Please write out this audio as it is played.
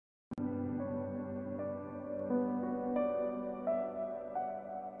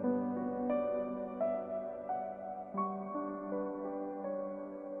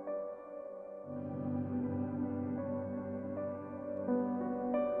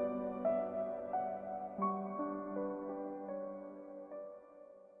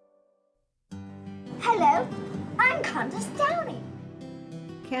I'm Candace Downey.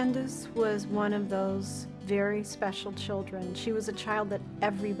 Candace was one of those very special children. She was a child that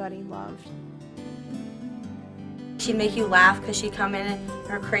everybody loved. She'd make you laugh because she'd come in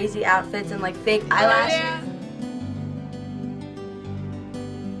her crazy outfits and like fake eyelashes.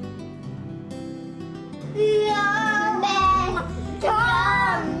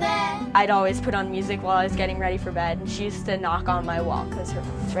 I'd always put on music while I was getting ready for bed, and she used to knock on my wall because her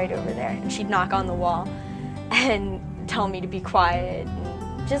room's right over there, and she'd knock on the wall and tell me to be quiet,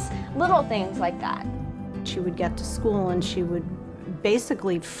 and just little things like that. She would get to school and she would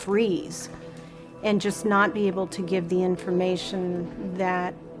basically freeze and just not be able to give the information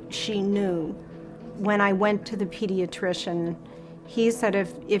that she knew. When I went to the pediatrician, he said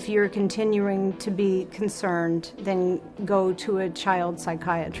if you're continuing to be concerned, then go to a child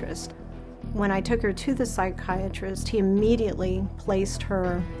psychiatrist. When I took her to the psychiatrist, he immediately placed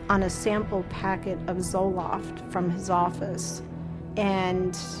her on a sample packet of Zoloft from his office.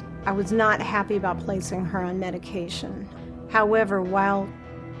 And I was not happy about placing her on medication. However, while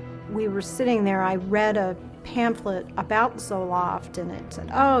we were sitting there, I read a pamphlet about Zoloft, and it said,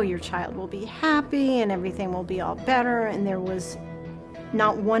 oh, your child will be happy and everything will be all better, and there was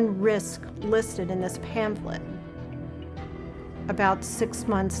not one risk listed in this pamphlet. About 6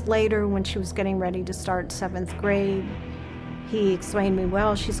 months later, when she was getting ready to start 7th grade, he explained to me,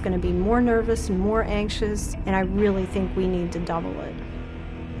 well, she's going to be more nervous and more anxious, and I really think we need to double it.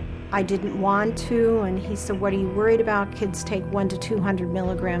 I didn't want to, and he said, what are you worried about? Kids take 100 to 200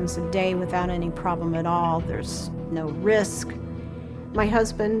 milligrams a day without any problem at all. There's no risk. My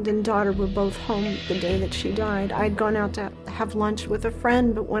husband and daughter were both home the day that she died. I had gone out to have lunch with a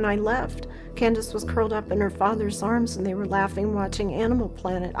friend, but when I left, Candace was curled up in her father's arms and they were laughing, watching Animal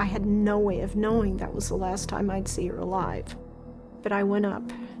Planet. I had no way of knowing that was the last time I'd see her alive. But I went up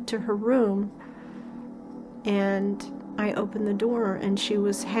to her room and I opened the door and she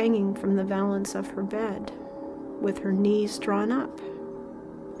was hanging from the valance of her bed with her knees drawn up.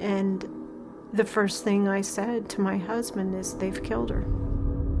 And the first thing I said to my husband is, they've killed her.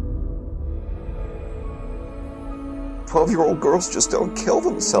 12-year-old girls just don't kill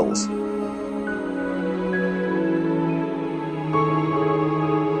themselves.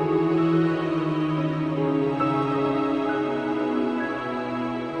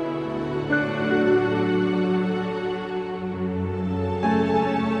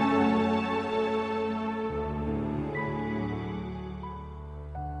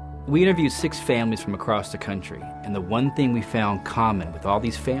 We interviewed 6 families from across the country, and the one thing we found common with all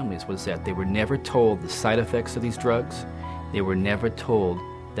these families was that they were never told the side effects of these drugs. They were never told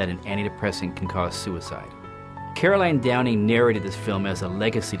that an antidepressant can cause suicide. Caroline Downey narrated this film as a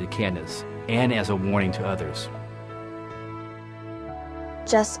legacy to Candace and as a warning to others.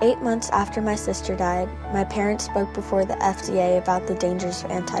 Just 8 months after my sister died, my parents spoke before the FDA about the dangers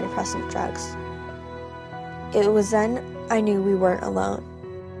of antidepressant drugs. It was then I knew we weren't alone.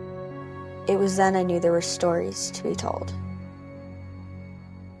 It was then I knew there were stories to be told.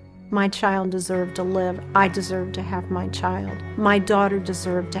 My child deserved to live. I deserved to have my child. My daughter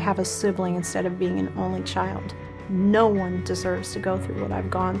deserved to have a sibling instead of being an only child. No one deserves to go through what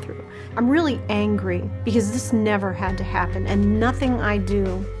I've gone through. I'm really angry because this never had to happen, and nothing I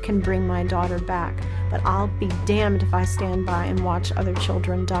do can bring my daughter back. But I'll be damned if I stand by and watch other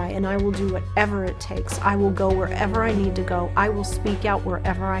children die, and I will do whatever it takes. I will go wherever I need to go. I will speak out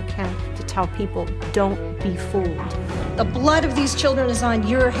wherever I can to tell people, don't be fooled. The blood of these children is on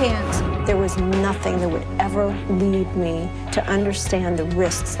your hands. There was nothing that would ever lead me to understand the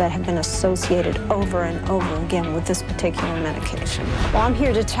risks that have been associated over and over again with this particular medication. Well, I'm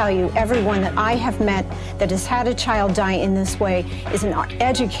here to tell you, everyone that I have met that has had a child die in this way is an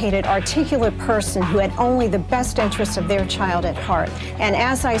educated, articulate person who had only the best interests of their child at heart. And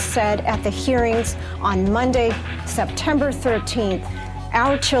as I said at the hearings on Monday, September 13th,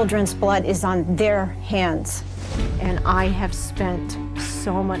 our children's blood is on their hands. And I have spent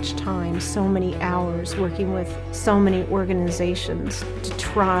so much time, so many hours working with so many organizations to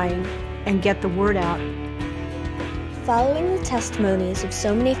try and get the word out. Following the testimonies of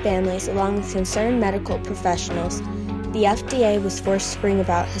so many families along with concerned medical professionals, the FDA was forced to bring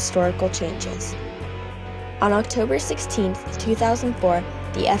about historical changes. On October 16, 2004,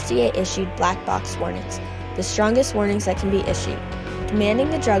 the FDA issued black box warnings, the strongest warnings that can be issued,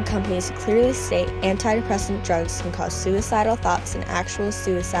 demanding the drug companies to clearly state antidepressant drugs can cause suicidal thoughts and actual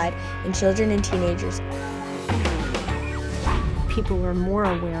suicide in children and teenagers. People are more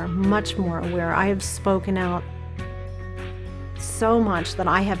aware, much more aware. I have spoken out so much that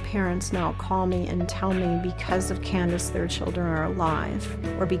I have parents now call me and tell me because of Candace their children are alive,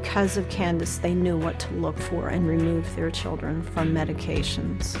 or because of Candace they knew what to look for and remove their children from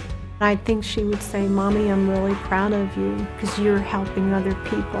medications. I think she would say, "Mommy, I'm really proud of you because you're helping other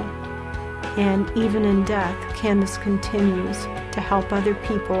people." And even in death, Candace continues to help other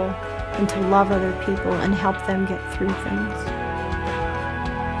people and to love other people and help them get through things.